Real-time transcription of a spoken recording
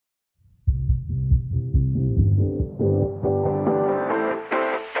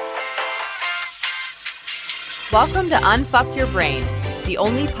Welcome to Unfuck Your Brain, the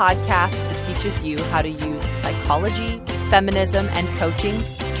only podcast that teaches you how to use psychology, feminism, and coaching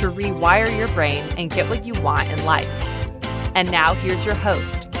to rewire your brain and get what you want in life. And now here's your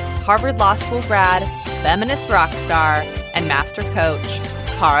host, Harvard Law School grad, feminist rock star, and master coach,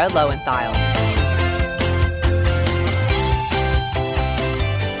 Kara Loewentheil.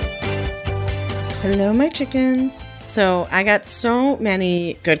 Hello, my chickens. So I got so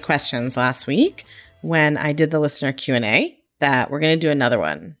many good questions last week when I did the listener Q&A that we're going to do another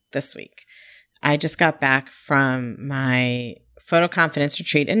one this week. I just got back from my photo confidence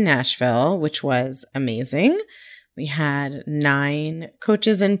retreat in Nashville, which was amazing. We had 9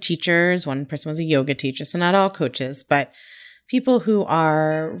 coaches and teachers. One person was a yoga teacher, so not all coaches, but people who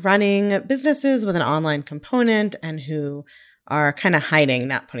are running businesses with an online component and who are kind of hiding,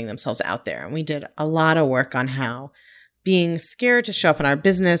 not putting themselves out there. And we did a lot of work on how being scared to show up in our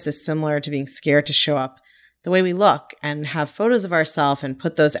business is similar to being scared to show up the way we look and have photos of ourselves and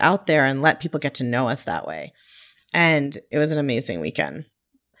put those out there and let people get to know us that way. And it was an amazing weekend.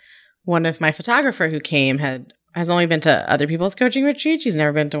 One of my photographer who came has only been to other people's coaching retreats. She's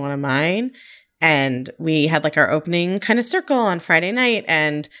never been to one of mine. And we had like our opening kind of circle on Friday night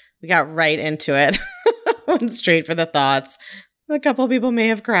and we got right into it. Went straight for the thoughts. A couple of people may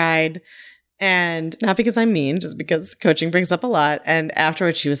have cried. And not because I'm mean, just because coaching brings up a lot. And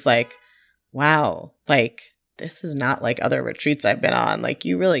afterwards, she was like, wow, like, this is not like other retreats I've been on. Like,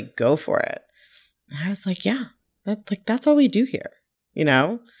 you really go for it. And I was like, yeah, that's all we do here. You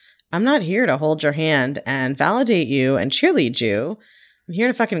know, I'm not here to hold your hand and validate you and cheerlead you. I'm here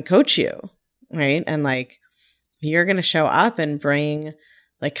to fucking coach you. Right. And like, you're going to show up and bring,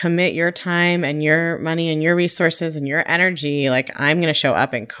 like, commit your time and your money and your resources and your energy. Like, I'm going to show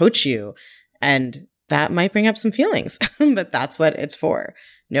up and coach you. And that might bring up some feelings, but that's what it's for.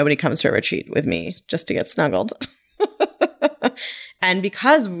 Nobody comes to a retreat with me just to get snuggled. And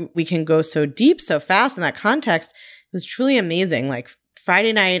because we can go so deep so fast in that context, it was truly amazing. Like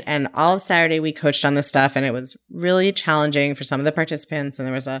Friday night and all of Saturday, we coached on this stuff and it was really challenging for some of the participants. And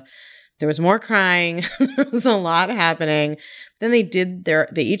there was more crying. There was a lot happening. Then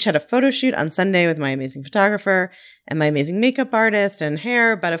they each had a photo shoot on Sunday with my amazing photographer and my amazing makeup artist and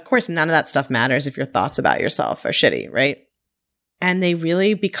hair. But of course, none of that stuff matters if your thoughts about yourself are shitty, right? And they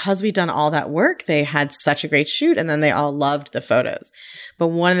really, because we'd done all that work, they had such a great shoot and then they all loved the photos. But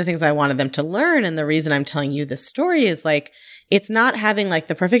one of the things I wanted them to learn, and the reason I'm telling you this story is like, it's not having like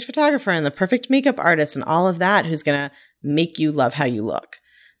the perfect photographer and the perfect makeup artist and all of that who's going to make you love how you look.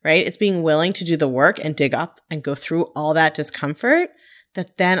 Right? It's being willing to do the work and dig up and go through all that discomfort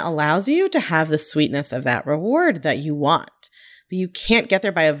that then allows you to have the sweetness of that reward that you want. But you can't get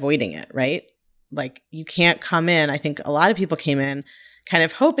there by avoiding it, right? Like you can't come in. I think a lot of people came in kind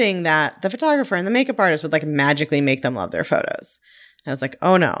of hoping that the photographer and the makeup artist would like magically make them love their photos. And I was like,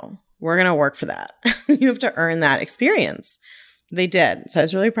 oh no, we're going to work for that. You have to earn that experience. They did. So I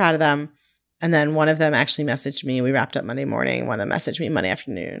was really proud of them. And then one of them actually messaged me. We wrapped up Monday morning. One of them messaged me Monday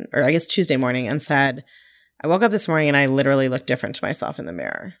afternoon, or I guess Tuesday morning, and said, I woke up this morning and I literally looked different to myself in the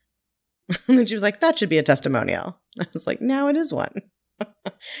mirror. And then she was like, that should be a testimonial. I was like, now it is one.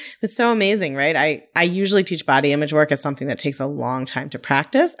 It's so amazing, right? I usually teach body image work as something that takes a long time to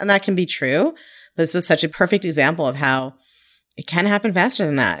practice, and that can be true. But this was such a perfect example of how it can happen faster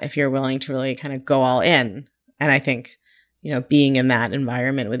than that if you're willing to really kind of go all in. And I think, you know, being in that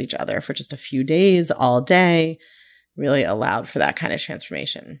environment with each other for just a few days, all day, really allowed for that kind of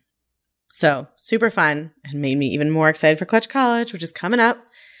transformation. So super fun and made me even more excited for Clutch College, which is coming up.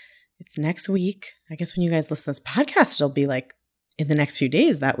 It's next week. I guess when you guys listen to this podcast, it'll be like in the next few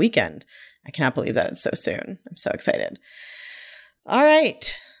days, that weekend. I cannot believe that it's so soon. I'm so excited. All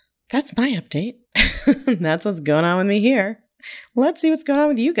right. That's my update. That's what's going on with me here. Let's see what's going on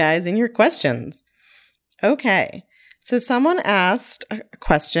with you guys and your questions. Okay. So someone asked a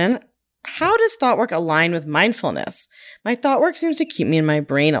question, how does thought work align with mindfulness? My thought work seems to keep me in my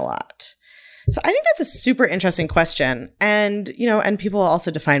brain a lot. So I think that's a super interesting question. And, you know, and people also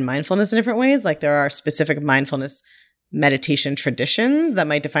define mindfulness in different ways. Like there are specific mindfulness meditation traditions that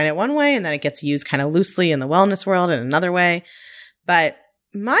might define it one way, and then it gets used kind of loosely in the wellness world in another way. But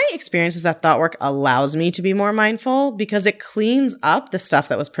my experience is that thought work allows me to be more mindful because it cleans up the stuff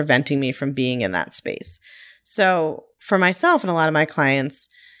that was preventing me from being in that space. So for myself and a lot of my clients,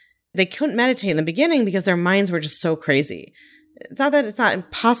 they couldn't meditate in the beginning because their minds were just so crazy. It's not that it's not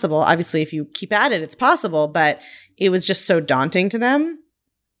impossible. Obviously, if you keep at it, it's possible, but it was just so daunting to them.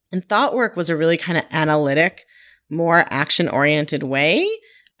 And thought work was a really kind of analytic, more action-oriented way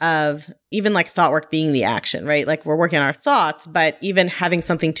of even like thought work being the action, right? Like we're working on our thoughts, but even having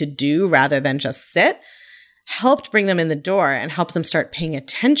something to do rather than just sit helped bring them in the door and help them start paying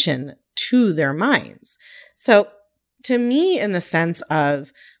attention to their minds. So to me, in the sense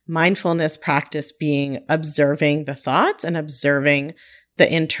of mindfulness practice being observing the thoughts and observing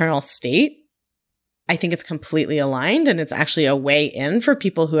the internal state, I think it's completely aligned, and it's actually a way in for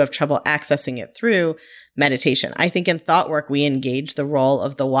people who have trouble accessing it through meditation. I think in thought work, we engage the role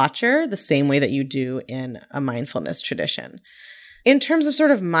of the watcher the same way that you do in a mindfulness tradition. In terms of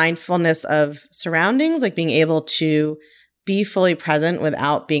sort of mindfulness of surroundings, like being able to be fully present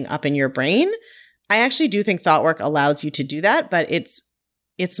without being up in your brain, I actually do think thought work allows you to do that, but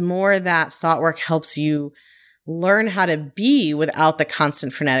it's more that thought work helps you learn how to be without the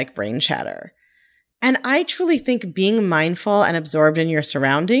constant frenetic brain chatter. And I truly think being mindful and absorbed in your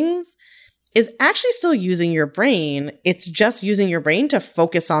surroundings is actually still using your brain. It's just using your brain to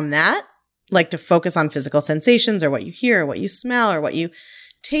focus on that, like to focus on physical sensations or what you hear, or what you smell, or what you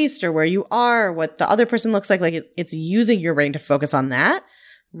taste, or where you are, or what the other person looks like. Like it's using your brain to focus on that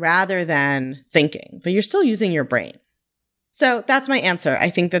rather than thinking, but you're still using your brain. So that's my answer.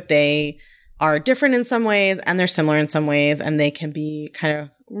 I think that they are different in some ways and they're similar in some ways, and they can be kind of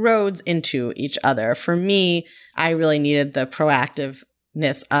roads into each other. For me, I really needed the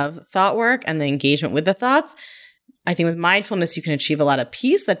proactiveness of thought work and the engagement with the thoughts. I think with mindfulness, you can achieve a lot of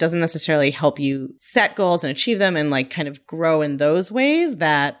peace that doesn't necessarily help you set goals and achieve them and like kind of grow in those ways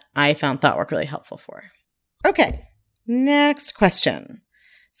that I found thought work really helpful for. Okay, next question.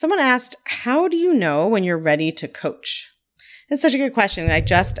 Someone asked, how do you know when you're ready to coach? It's such a good question. I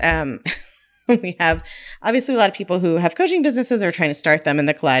just, we have obviously a lot of people who have coaching businesses or are trying to start them in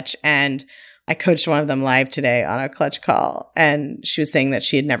the Clutch. And I coached one of them live today on a Clutch call. And she was saying that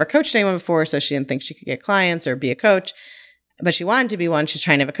she had never coached anyone before, so she didn't think she could get clients or be a coach. But she wanted to be one. She's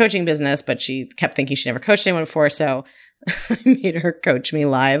trying to have a coaching business, but she kept thinking she never coached anyone before. So I made her coach me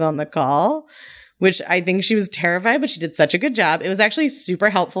live on the call, which I think she was terrified, but she did such a good job. It was actually super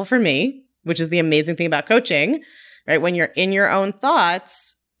helpful for me, which is the amazing thing about coaching, right? When you're in your own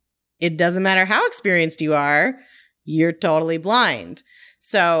thoughts, it doesn't matter how experienced you are, you're totally blind.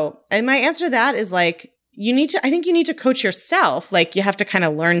 So, and my answer to that is like, I think you need to coach yourself. Like you have to kind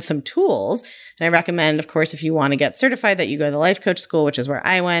of learn some tools. And I recommend, of course, if you want to get certified, that you go to the Life Coach School, which is where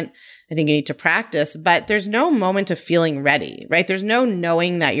I went. I think you need to practice, but there's no moment of feeling ready, right? There's no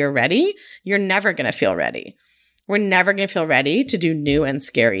knowing that you're ready. You're never going to feel ready. We're never going to feel ready to do new and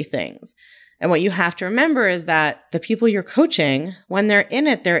scary things. And what you have to remember is that the people you're coaching, when they're in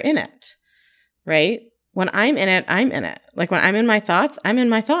it, right? When I'm in it, I'm in it. Like when I'm in my thoughts, I'm in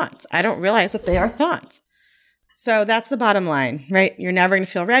my thoughts. I don't realize that they are thoughts. So that's the bottom line, right? You're never going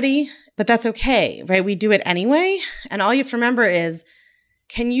to feel ready, but that's okay, right? We do it anyway. And all you have to remember is,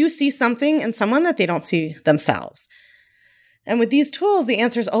 can you see something in someone that they don't see themselves? And with these tools, the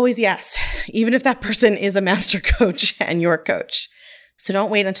answer is always yes, even if that person is a master coach and your coach. So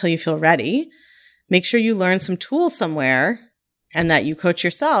don't wait until you feel ready. Make sure you learn some tools somewhere and that you coach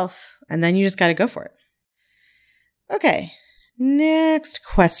yourself, and then you just got to go for it. Okay, next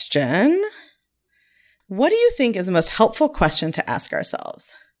question. What do you think is the most helpful question to ask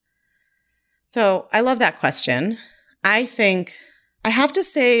ourselves? So I love that question. I think I have to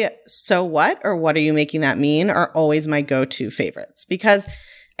say, so what or what are you making that mean are always my go-to favorites, because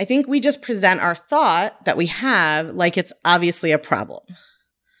I think we just present our thought that we have like it's obviously a problem,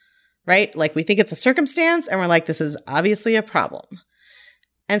 right? Like we think it's a circumstance and we're like, this is obviously a problem.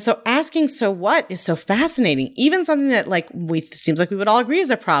 And so asking so what is so fascinating. Even something that like seems like we would all agree is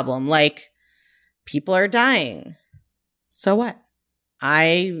a problem, like people are dying. So what?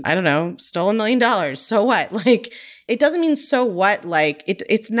 I don't know, stole $1 million. So what? Like, it doesn't mean so what, like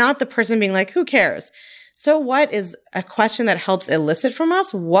it's not the person being like, who cares? So what is a question that helps elicit from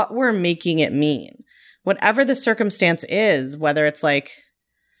us what we're making it mean. Whatever the circumstance is, whether it's like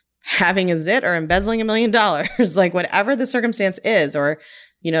having a zit or embezzling $1 million, like whatever the circumstance is, or,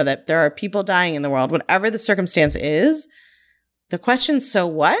 you know, that there are people dying in the world, whatever the circumstance is, the question, so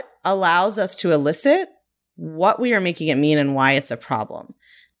what, allows us to elicit what we are making it mean and why it's a problem.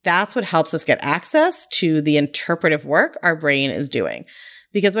 That's what helps us get access to the interpretive work our brain is doing.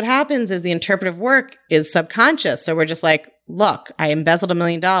 Because what happens is the interpretive work is subconscious. So we're just like, look, I embezzled $1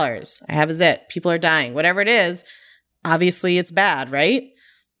 million. I have a zit. People are dying. Whatever it is, obviously it's bad, right?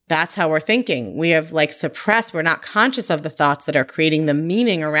 That's how we're thinking. We have like suppressed. We're not conscious of the thoughts that are creating the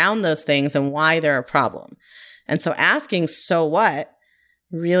meaning around those things and why they're a problem. And so asking, so what,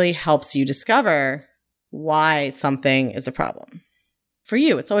 really helps you discover why something is a problem. For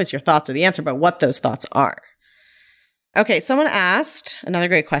you, it's always your thoughts are the answer, but what those thoughts are. Okay, someone asked, another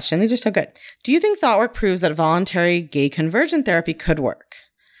great question. These are so good. Do you think thought work proves that voluntary gay conversion therapy could work?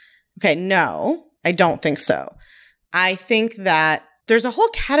 Okay, no. I don't think so. I think that there's a whole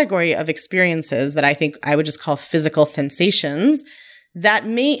category of experiences that I think I would just call physical sensations that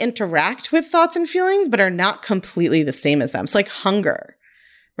may interact with thoughts and feelings, but are not completely the same as them. So like hunger,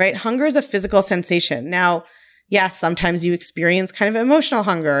 right? Hunger is a physical sensation. Now, yes, sometimes you experience kind of emotional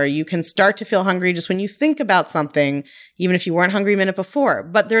hunger. You can start to feel hungry just when you think about something, even if you weren't hungry a minute before.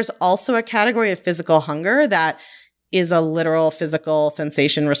 But there's also a category of physical hunger that is a literal physical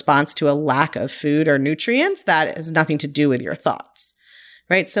sensation response to a lack of food or nutrients that has nothing to do with your thoughts,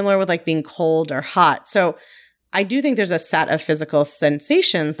 right? Similar with like being cold or hot. So I do think there's a set of physical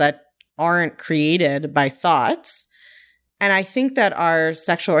sensations that aren't created by thoughts. And I think that our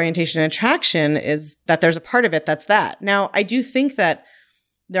sexual orientation and attraction is that there's a part of it that's that. Now, I do think that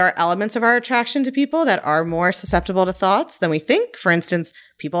there are elements of our attraction to people that are more susceptible to thoughts than we think. For instance,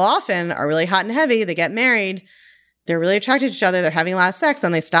 people often are really hot and heavy. They get married. They're really attracted to each other. They're having a lot of sex,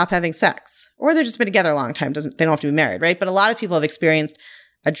 then they stop having sex. Or they've just been together a long time. They don't have to be married, right? But a lot of people have experienced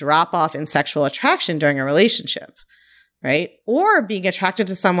a drop-off in sexual attraction during a relationship, right? Or being attracted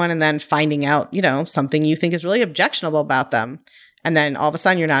to someone and then finding out, something you think is really objectionable about them. And then all of a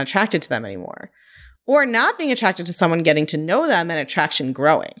sudden you're not attracted to them anymore. Or not being attracted to someone, getting to know them and attraction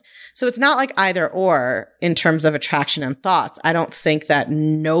growing. So it's not like either or in terms of attraction and thoughts. I don't think that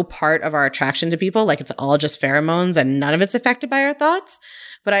no part of our attraction to people, like it's all just pheromones and none of it's affected by our thoughts.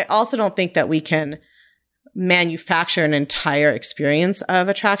 But I also don't think that we can manufacture an entire experience of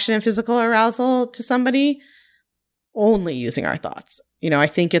attraction and physical arousal to somebody only using our thoughts. I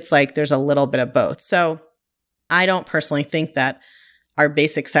think it's like there's a little bit of both. So I don't personally think that our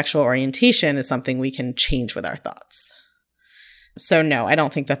basic sexual orientation is something we can change with our thoughts. So no, I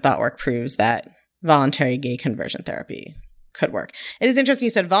don't think that thought work proves that voluntary gay conversion therapy could work. It is interesting you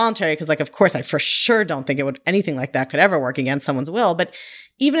said voluntary because, of course, I for sure don't think anything like that could ever work against someone's will. But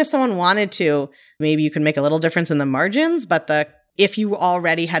even if someone wanted to, maybe you could make a little difference in the margins. But if you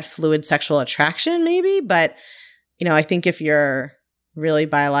already had fluid sexual attraction, maybe. But, I think if you're really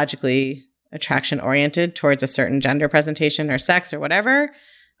biologically attraction oriented towards a certain gender presentation or sex or whatever,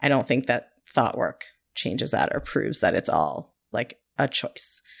 I don't think that thought work changes that or proves that it's all like a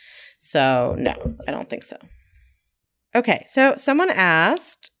choice. So no, I don't think so. Okay, so someone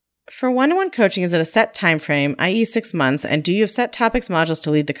asked, for one-on-one coaching, is it a set time frame, i.e. 6 months, and do you have set topics modules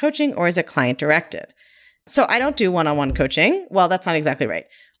to lead the coaching, or is it client directed? So I don't do one-on-one coaching. Well, that's not exactly right.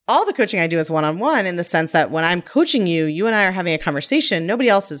 All the coaching I do is one-on-one in the sense that when I'm coaching you, you and I are having a conversation, nobody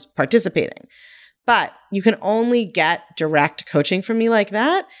else is participating. But you can only get direct coaching from me like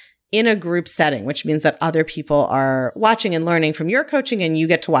that in a group setting, which means that other people are watching and learning from your coaching and you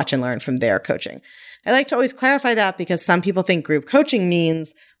get to watch and learn from their coaching. I like to always clarify that because some people think group coaching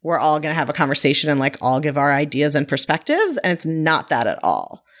means we're all going to have a conversation and all give our ideas and perspectives. And it's not that at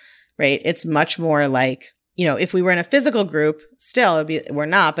all, right? It's much more like, if we were in a physical group, still, we're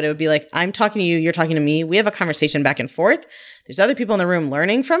not, but it would be like, I'm talking to you, you're talking to me. We have a conversation back and forth. There's other people in the room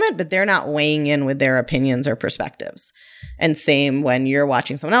learning from it, but they're not weighing in with their opinions or perspectives. And same when you're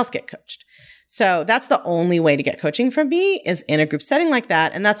watching someone else get coached. So that's the only way to get coaching from me is in a group setting like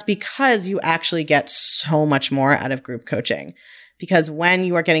that. And that's because you actually get so much more out of group coaching. Because when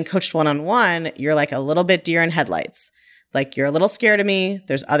you are getting coached one-on-one, you're like a little bit deer in headlights. Like you're a little scared of me.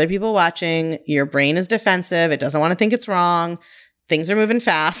 There's other people watching. Your brain is defensive. It doesn't want to think it's wrong. Things are moving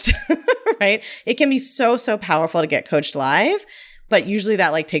fast, right? It can be so, so powerful to get coached live, but usually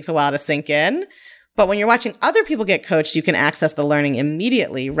that takes a while to sink in. But when you're watching other people get coached, you can access the learning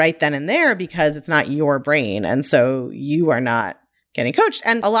immediately right then and there because it's not your brain. And so you are not getting coached.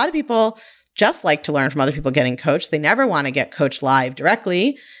 And a lot of people just like to learn from other people getting coached. They never want to get coached live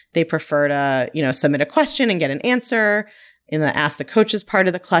directly. They prefer to, submit a question and get an answer in the Ask the Coaches part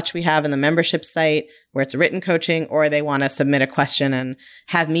of the Clutch we have in the membership site where it's written coaching, or they want to submit a question and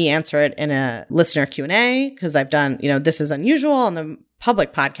have me answer it in a listener Q&A because I've done, This Is Unusual on the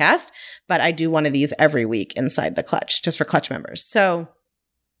public podcast, but I do one of these every week inside the Clutch just for Clutch members. So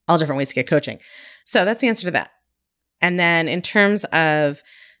all different ways to get coaching. So that's the answer to that. And then in terms of,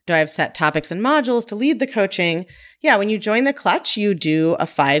 do I have set topics and modules to lead the coaching? Yeah, when you join the Clutch, you do a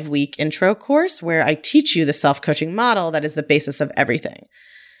 5-week intro course where I teach you the self-coaching model that is the basis of everything.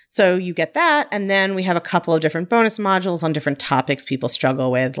 So you get that. And then we have a couple of different bonus modules on different topics people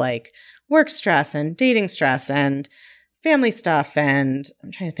struggle with, like work stress and dating stress and family stuff. And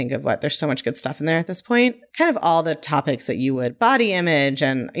I'm trying to think of there's so much good stuff in there at this point. Kind of all the topics that you would, body image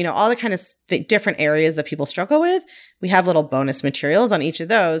and, all the kind of different areas that people struggle with. We have little bonus materials on each of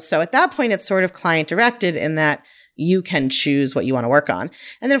those. So at that point, it's sort of client directed in that you can choose what you want to work on.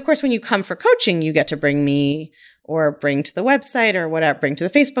 And then, of course, when you come for coaching, you get to bring me or bring to the website or whatever, bring to the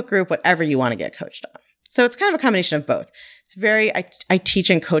Facebook group, whatever you want to get coached on. So it's kind of a combination of both. It's very, I teach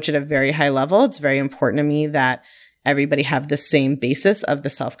and coach at a very high level. It's very important to me that everybody have the same basis of the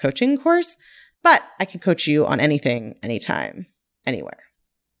self-coaching course, but I can coach you on anything, anytime, anywhere.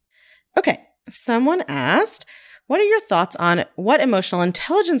 Okay. Someone asked, what are your thoughts on what emotional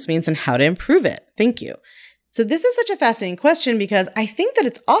intelligence means and how to improve it? Thank you. So this is such a fascinating question because I think that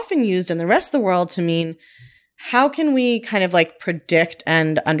it's often used in the rest of the world to mean, how can we kind of like predict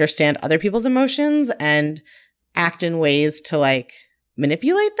and understand other people's emotions and act in ways to like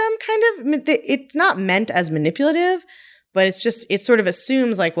manipulate them kind of? It's not meant as manipulative, but it sort of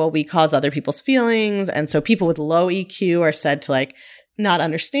assumes like, well, we cause other people's feelings. And so people with low EQ are said to like not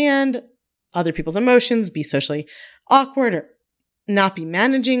understand other people's emotions, be socially awkward, or not be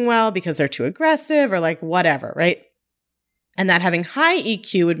managing well because they're too aggressive or like whatever, right? And that having high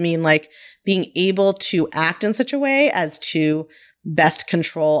EQ would mean like being able to act in such a way as to best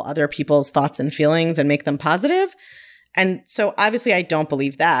control other people's thoughts and feelings and make them positive. And so obviously I don't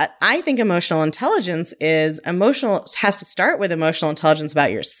believe that. I think emotional intelligence has to start with emotional intelligence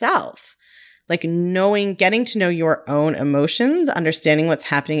about yourself. Like getting to know your own emotions, understanding what's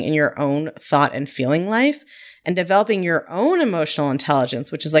happening in your own thought and feeling life, and developing your own emotional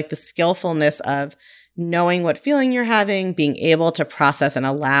intelligence, which is like the skillfulness of knowing what feeling you're having, being able to process and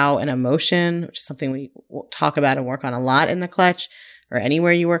allow an emotion, which is something we talk about and work on a lot in the Clutch or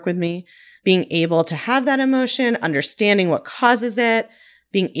anywhere you work with me, being able to have that emotion, understanding what causes it,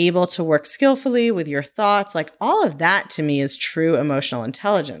 being able to work skillfully with your thoughts, like all of that to me is true emotional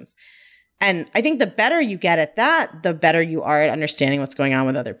intelligence. And I think the better you get at that, the better you are at understanding what's going on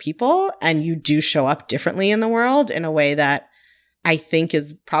with other people. And you do show up differently in the world in a way that I think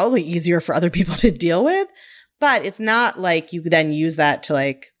is probably easier for other people to deal with. But it's not like you then use that to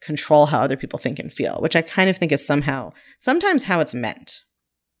like control how other people think and feel, which I kind of think is sometimes how it's meant.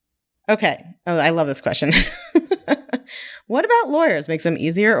 Okay. Oh, I love this question. What about lawyers? Makes them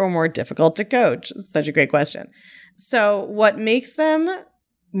easier or more difficult to coach? Such a great question. So what makes them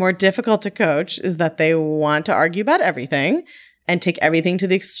more difficult to coach is that they want to argue about everything and take everything to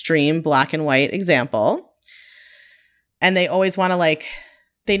the extreme black and white example. And they always want to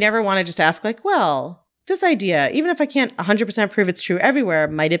they never want to just ask like, well, this idea, even if I can't 100% prove it's true everywhere,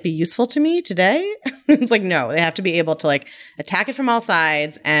 might it be useful to me today? It's like, no, they have to be able to like attack it from all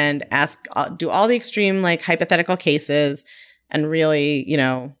sides and do all the extreme like hypothetical cases and really,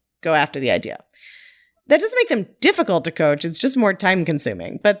 go after the idea. That doesn't make them difficult to coach. It's just more time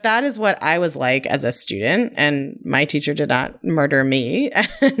consuming. But that is what I was like as a student. And my teacher did not murder me.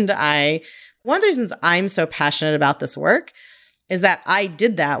 And one of the reasons I'm so passionate about this work is that I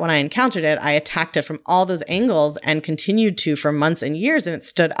did that when I encountered it. I attacked it from all those angles and continued to for months and years, and it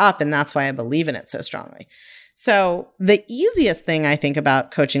stood up. And that's why I believe in it so strongly. So the easiest thing I think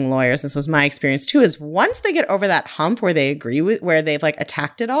about coaching lawyers, this was my experience too, is once they get over that hump where where they've like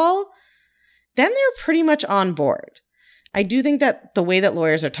attacked it all, then they're pretty much on board. I do think that the way that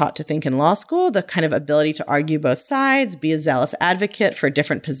lawyers are taught to think in law school, the kind of ability to argue both sides, be a zealous advocate for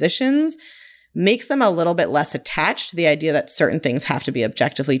different positions, makes them a little bit less attached to the idea that certain things have to be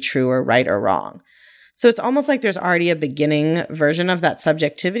objectively true or right or wrong. So it's almost like there's already a beginning version of that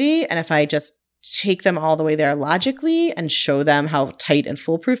subjectivity. And if I just take them all the way there logically and show them how tight and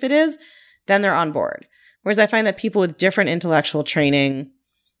foolproof it is, then they're on board. Whereas I find that people with different intellectual training,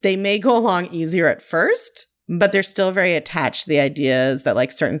 they may go along easier at first, but they're still very attached to the ideas that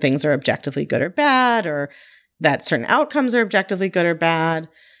like certain things are objectively good or bad, or that certain outcomes are objectively good or bad.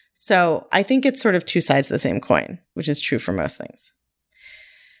 So I think it's sort of two sides of the same coin, which is true for most things.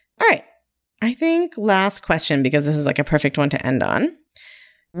 All right. I think last question, because this is like a perfect one to end on.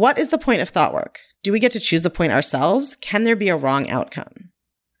 What is the point of thought work? Do we get to choose the point ourselves? Can there be a wrong outcome?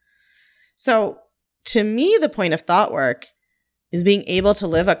 So to me, the point of thought work is being able to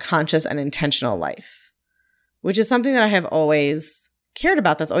live a conscious and intentional life, which is something that I have always cared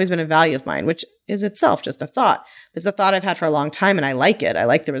about. That's always been a value of mine, which is itself just a thought. It's a thought I've had for a long time, and I like it. I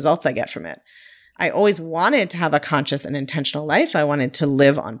like the results I get from it. I always wanted to have a conscious and intentional life. I wanted to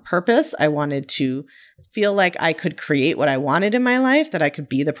live on purpose. I wanted to feel like I could create what I wanted in my life, that I could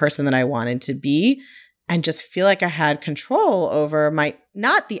be the person that I wanted to be, and just feel like I had control over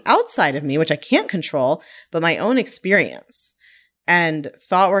not the outside of me, which I can't control, but my own experience. And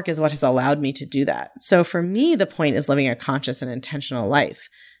thought work is what has allowed me to do that. So for me, the point is living a conscious and intentional life.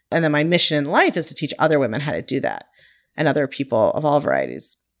 And then my mission in life is to teach other women how to do that, and other people of all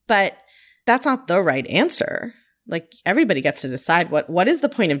varieties. But that's not the right answer. Like, everybody gets to decide what is the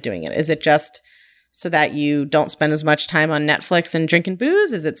point of doing it. Is it just so that you don't spend as much time on Netflix and drinking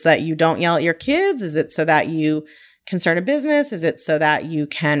booze? Is it so that you don't yell at your kids? Is it so that you can start a business? Is it so that you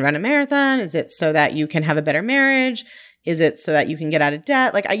can run a marathon? Is it so that you can have a better marriage? Is it so that you can get out of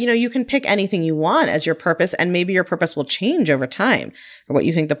debt? Like, you can pick anything you want as your purpose, and maybe your purpose will change over time or what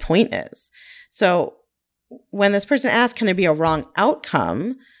you think the point is. So when this person asks, can there be a wrong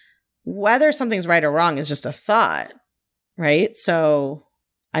outcome? Whether something's right or wrong is just a thought, right? So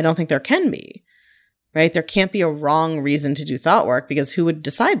I don't think there can be, right? There can't be a wrong reason to do thought work, because who would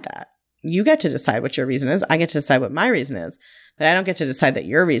decide that? You get to decide what your reason is. I get to decide what my reason is, but I don't get to decide that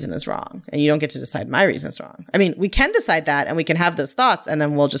your reason is wrong, and you don't get to decide my reason is wrong. I mean, we can decide that, and we can have those thoughts, and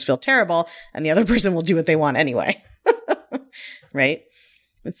then we'll just feel terrible, and the other person will do what they want anyway, right?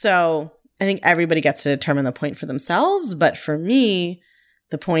 So I think everybody gets to determine the point for themselves, but for me,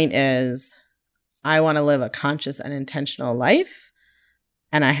 the point is I want to live a conscious and intentional life,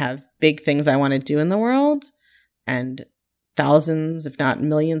 and I have big things I want to do in the world, and thousands, if not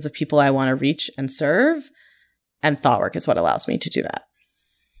millions of people I want to reach and serve. And thought work is what allows me to do that.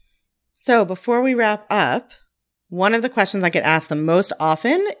 So before we wrap up, one of the questions I get asked the most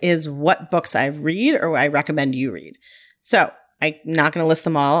often is what books I read or I recommend you read. So I'm not going to list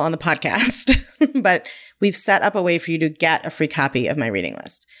them all on the podcast, but we've set up a way for you to get a free copy of my reading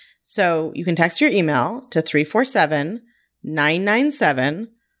list. So you can text your email to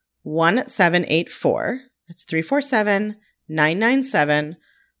 347-997-1784. That's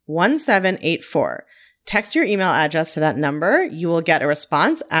 347-997-1784. Text your email address to that number. You will get a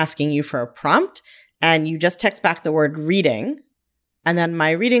response asking you for a prompt, and you just text back the word reading, and then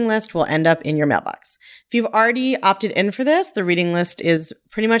my reading list will end up in your mailbox. If you've already opted in for this, the reading list is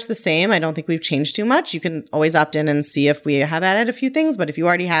pretty much the same. I don't think we've changed too much. You can always opt in and see if we have added a few things, but if you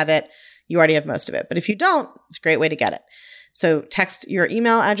already have it, you already have most of it. But if you don't, it's a great way to get it. So text your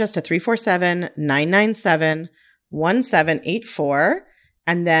email address to 347-997-1784,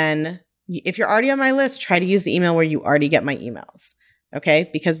 and then if you're already on my list, try to use the email where you already get my emails, okay?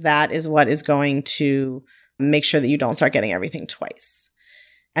 Because that is what is going to make sure that you don't start getting everything twice.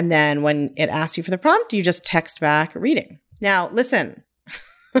 And then when it asks you for the prompt, you just text back reading. Now, listen,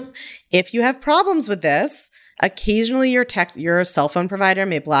 if you have problems with this, occasionally your cell phone provider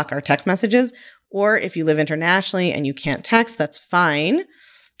may block our text messages, or if you live internationally and you can't text, that's fine.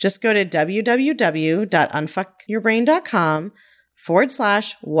 Just go to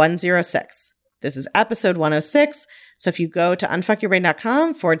www.unfuckyourbrain.com/106. This is episode 106. So if you go to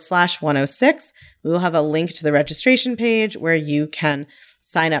unfuckyourbrain.com/106, we will have a link to the registration page where you can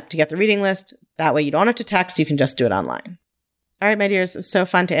sign up to get the reading list. That way you don't have to text. You can just do it online. All right, my dears, it was so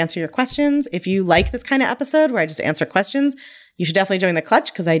fun to answer your questions. If you like this kind of episode where I just answer questions, you should definitely join the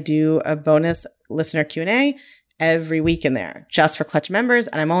Clutch, because I do a bonus listener Q&A every week in there just for Clutch members.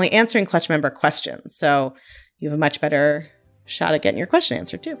 And I'm only answering Clutch member questions. So you have a much better shot at getting your question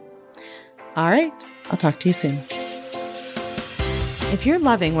answered too. All right. I'll talk to you soon. If you're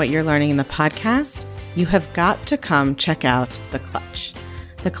loving what you're learning in the podcast, you have got to come check out The Clutch.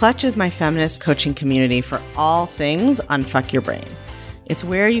 The Clutch is my feminist coaching community for all things Unfuck Your Brain. It's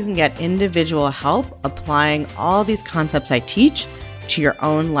where you can get individual help applying all these concepts I teach to your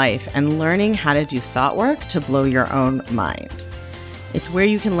own life and learning how to do thought work to blow your own mind. It's where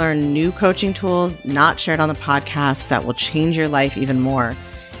you can learn new coaching tools not shared on the podcast that will change your life even more.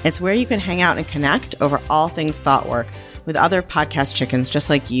 It's where you can hang out and connect over all things thought work with other podcast chickens just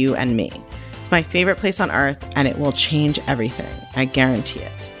like you and me. It's my favorite place on earth, and it will change everything. I guarantee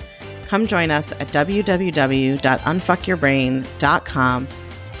it. Come join us at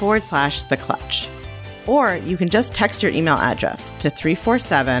www.unfuckyourbrain.com/The Clutch. Or you can just text your email address to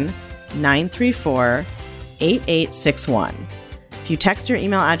 347-934-8861. If you text your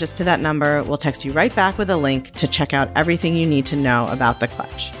email address to that number, we'll text you right back with a link to check out everything you need to know about The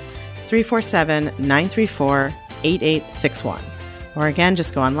Clutch. 347-934-8861. Or again,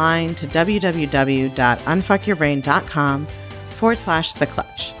 just go online to www.unfuckyourbrain.com/The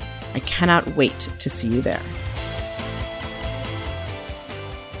Clutch. I cannot wait to see you there.